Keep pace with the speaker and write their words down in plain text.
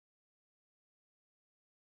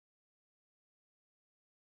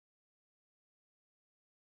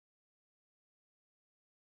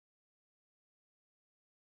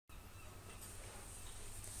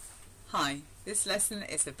Hi, this lesson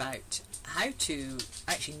is about how to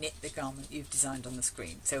actually knit the garment you've designed on the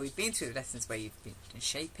screen. So we've been through the lessons where you've been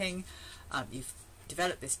shaping, you've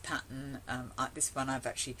developed this pattern. This one I've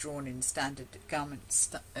actually drawn in standard garment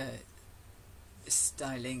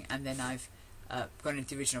styling, and then I've gone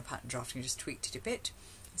into the original pattern drafting and just tweaked it a bit.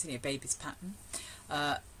 It's only a baby's pattern.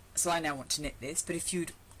 So I now want to knit this, but if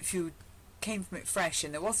you came from it fresh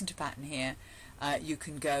and there wasn't a pattern here, you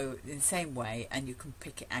can go in the same way and you can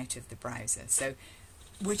pick it out of the browser. So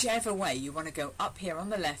whichever way you want to go, up here on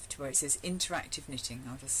the left where it says interactive knitting,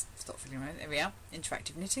 I'll just stop fiddling around, there we are,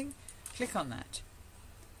 interactive knitting, click on that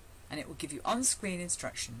and it will give you on-screen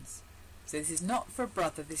instructions. So this is not for a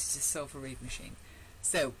brother, this is a silver reed machine.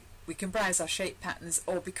 So we can browse our shape patterns,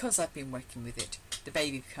 or because I've been working with it, the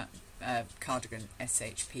baby cardigan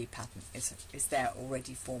SHP pattern is there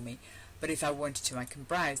already for me. But if I wanted to, I can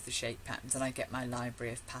browse the shape patterns and I get my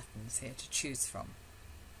library of patterns here to choose from.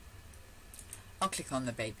 I'll click on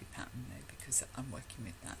the baby pattern though, because I'm working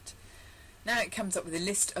with that. Now it comes up with a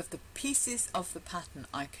list of the pieces of the pattern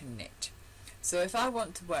I can knit. So if I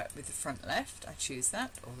want to work with the front left, I choose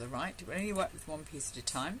that, or the right. It will only work with one piece at a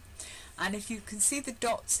time. And if you can see the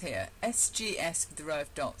dots here, SGS with the row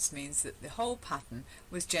of dots means that the whole pattern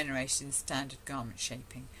was generated in standard garment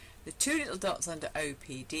shaping. The two little dots under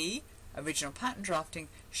OPD, original pattern drafting,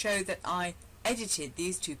 show that I edited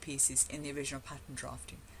these two pieces in the original pattern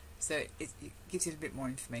drafting. So it gives you a bit more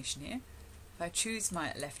information here. If I choose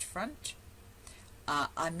my left front,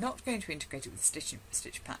 I'm not going to integrate it with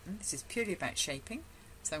stitch pattern. This is purely about shaping,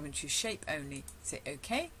 so I'm going to choose shape only, say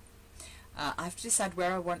OK. I have to decide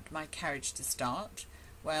where I want my carriage to start.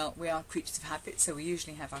 Well, we are creatures of habit, so we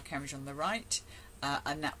usually have our carriage on the right,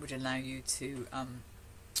 and that would allow you to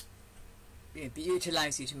it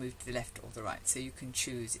allows you to move to the left or the right, so you can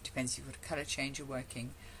choose. It depends if you've got a colour change you're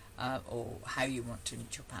working, or how you want to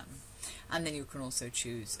knit your pattern. And then you can also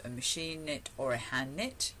choose a machine knit or a hand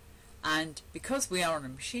knit. And because we are on a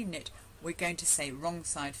machine knit, we're going to say wrong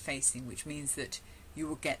side facing, which means that you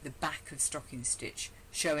will get the back of stocking stitch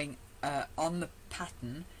showing on the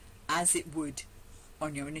pattern as it would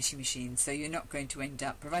on your knitting machine. So you're not going to end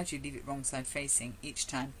up, provided you leave it wrong side facing each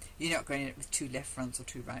time, you're not going to end up with two left fronts or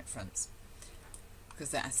two right fronts, because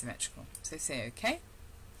they're asymmetrical. So say OK,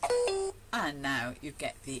 and now you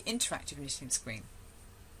get the interactive knitting screen.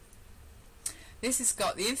 This has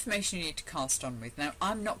got the information you need to cast on with. Now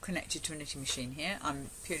I'm not connected to a knitting machine here, I'm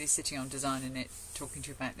purely sitting on Designaknit talking to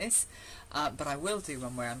you about this, but I will do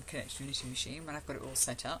one where I'm connected to a knitting machine when I've got it all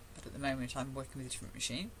set up, but at the moment I'm working with a different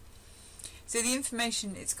machine. So the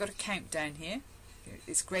information, it's got a countdown here,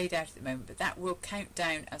 it's greyed out at the moment, but that will count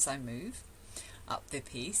down as I move up the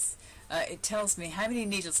piece. It tells me how many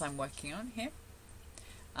needles I'm working on here.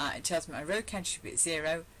 It tells me my row count should be at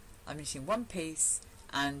 0. I'm knitting one piece,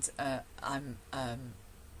 and I'm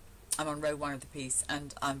on row 1 of the piece,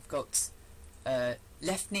 and I've got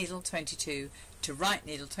left needle 22 to right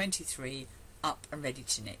needle 23 up and ready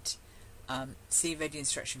to knit. See ready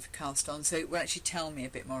instruction for cast on, so it will actually tell me a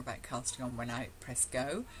bit more about casting on when I press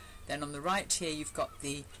go. Then on the right here you've got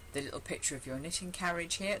the little picture of your knitting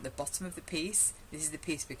carriage here at the bottom of the piece. This is the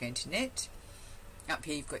piece we're going to knit. Up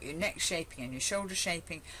here you've got your neck shaping and your shoulder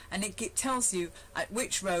shaping, and it tells you at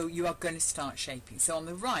which row you are going to start shaping. So on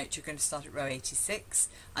the right you're going to start at row 86,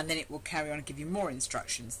 and then it will carry on and give you more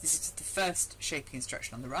instructions. This is the first shaping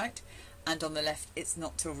instruction on the right, and on the left it's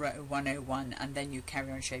not till row 101, and then you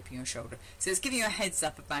carry on shaping your shoulder. So it's giving you a heads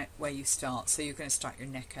up about where you start, so you're going to start your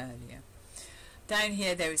neck earlier. Down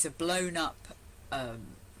here there is a blown up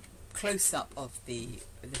close-up of the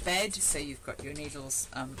bed, so you've got your needles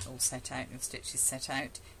all set out, your stitches set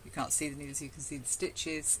out. You can't see the needles, you can see the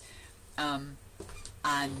stitches, and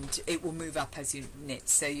it will move up as you knit,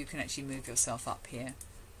 so you can actually move yourself up here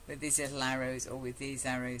with these little arrows, or with these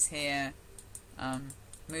arrows here.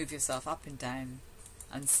 Move yourself up and down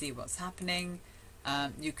and see what's happening.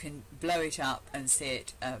 You can blow it up and see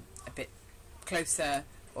it a bit closer,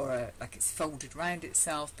 or like it's folded round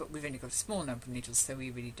itself, but we've only got a small number of needles, so we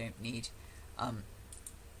really don't need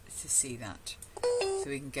to see that. So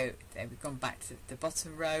we can go there, we've gone back to the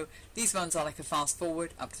bottom row. These ones are like a fast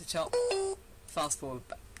forward up to the top, fast forward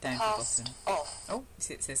down to the bottom. Off. Oh, you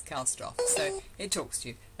see it says cast off, so it talks to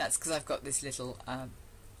you. That's because I've got this little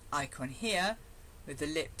icon here with the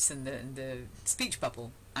lips and the speech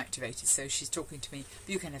bubble activated, so she's talking to me.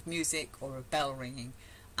 But you can have music or a bell ringing,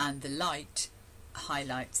 and the light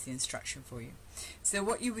highlights the instruction for you. So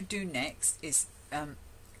what you would do next is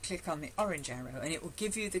click on the orange arrow, and it will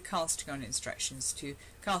give you the casting on instructions to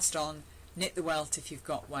cast on, knit the welt if you've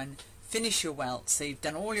got one, finish your welt, so you've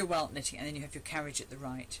done all your welt knitting, and then you have your carriage at the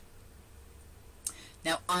right.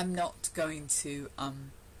 Now I'm not going to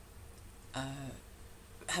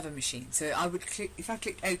have a machine, so I would click, if I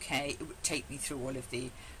clicked OK, it would take me through all of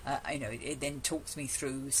the it then talks me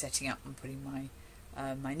through setting up and putting my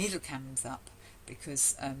my needle cams up,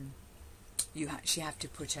 because you actually have to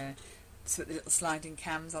put the little sliding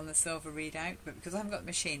cams on the silver readout, but because I haven't got the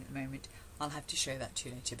machine at the moment, I'll have to show that to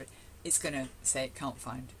you later. But it's going to say it can't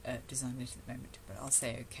find Designaknit at the moment, but I'll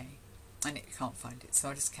say OK, and it can't find it, so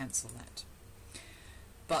I'll just cancel that.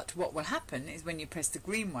 But what will happen is when you press the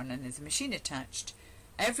green one and there's a machine attached,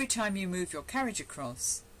 every time you move your carriage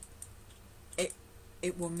across,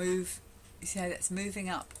 it will move. You see how that's moving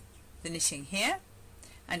up the knitting here,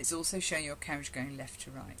 and it's also showing your carriage going left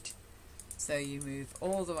to right. So you move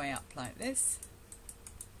all the way up like this,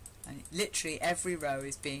 and literally every row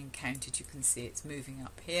is being counted. You can see it's moving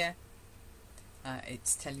up here.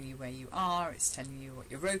 It's telling you where you are, it's telling you what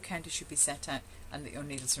your row counter should be set at, and that your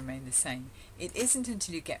needles remain the same. It isn't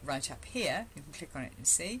until you get right up here, you can click on it and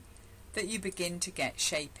see, that you begin to get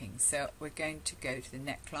shaping. So we're going to go to the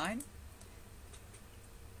neckline.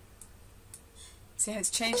 See how it's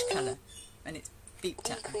changed colour and it's beeped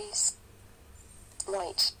at me. Decrease.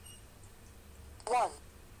 Right. 1,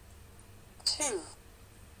 2.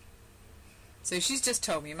 So she's just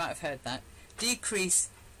told me, you might have heard that, decrease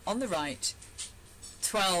on the right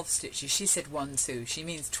 12 stitches. She said 1, 2. She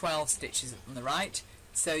means 12 stitches on the right.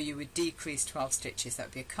 So you would decrease 12 stitches. That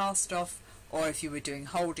would be a cast off, or if you were doing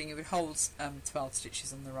holding, you would hold 12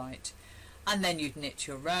 stitches on the right. And then you'd knit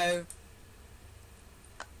your row.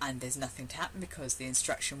 And there's nothing to happen because the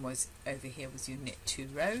instruction was over here was you knit 2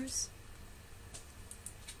 rows.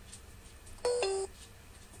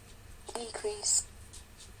 Decrease.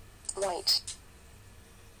 Right.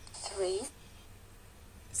 3.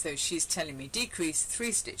 So she's telling me decrease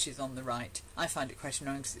 3 stitches on the right. I find it quite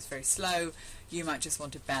annoying because it's very slow. You might just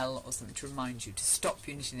want a bell or something to remind you to stop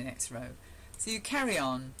you knitting the next row. So you carry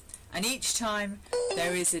on, and each time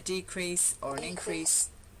there is a decrease or an increase.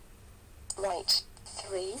 Right.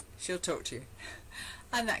 3. She'll talk to you,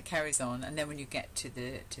 and that carries on. And then when you get to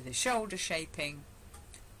the shoulder shaping,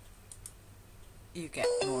 you get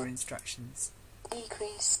more instructions.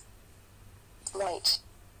 Decrease. Right.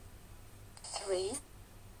 3.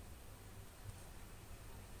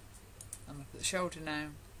 I'm up at the shoulder now.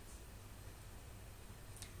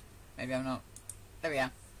 Maybe I'm not. There we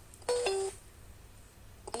are.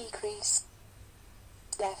 Decrease.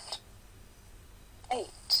 Left. 8.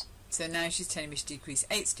 So now she's telling me to decrease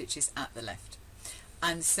 8 stitches at the left.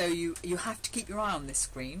 And so you have to keep your eye on this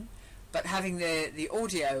screen, but having the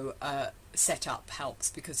audio set up helps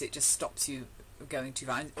because it just stops you going too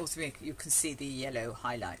far. And also you can see the yellow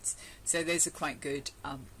highlights. So those are quite good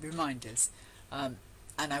reminders. And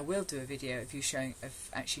I will do a video of you showing of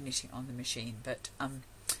actually knitting on the machine. But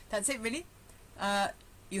that's it really.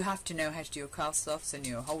 You have to know how to do your cast offs and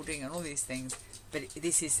your holding and all these things, but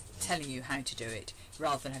this is telling you how to do it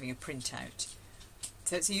rather than having a printout.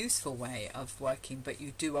 So it's a useful way of working, but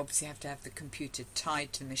you do obviously have to have the computer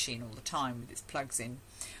tied to the machine all the time with its plugs in,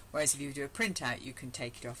 whereas if you do a printout you can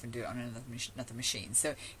take it off and do it on another machine.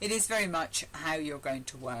 So it is very much how you're going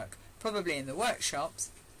to work. Probably in the workshops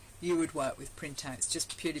you would work with printouts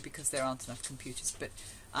just purely because there aren't enough computers, but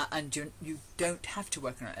and you don't have to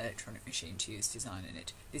work on an electronic machine to use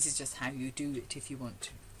Designaknit. This is just how you do it if you want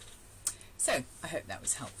to. So I hope that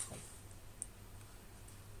was helpful.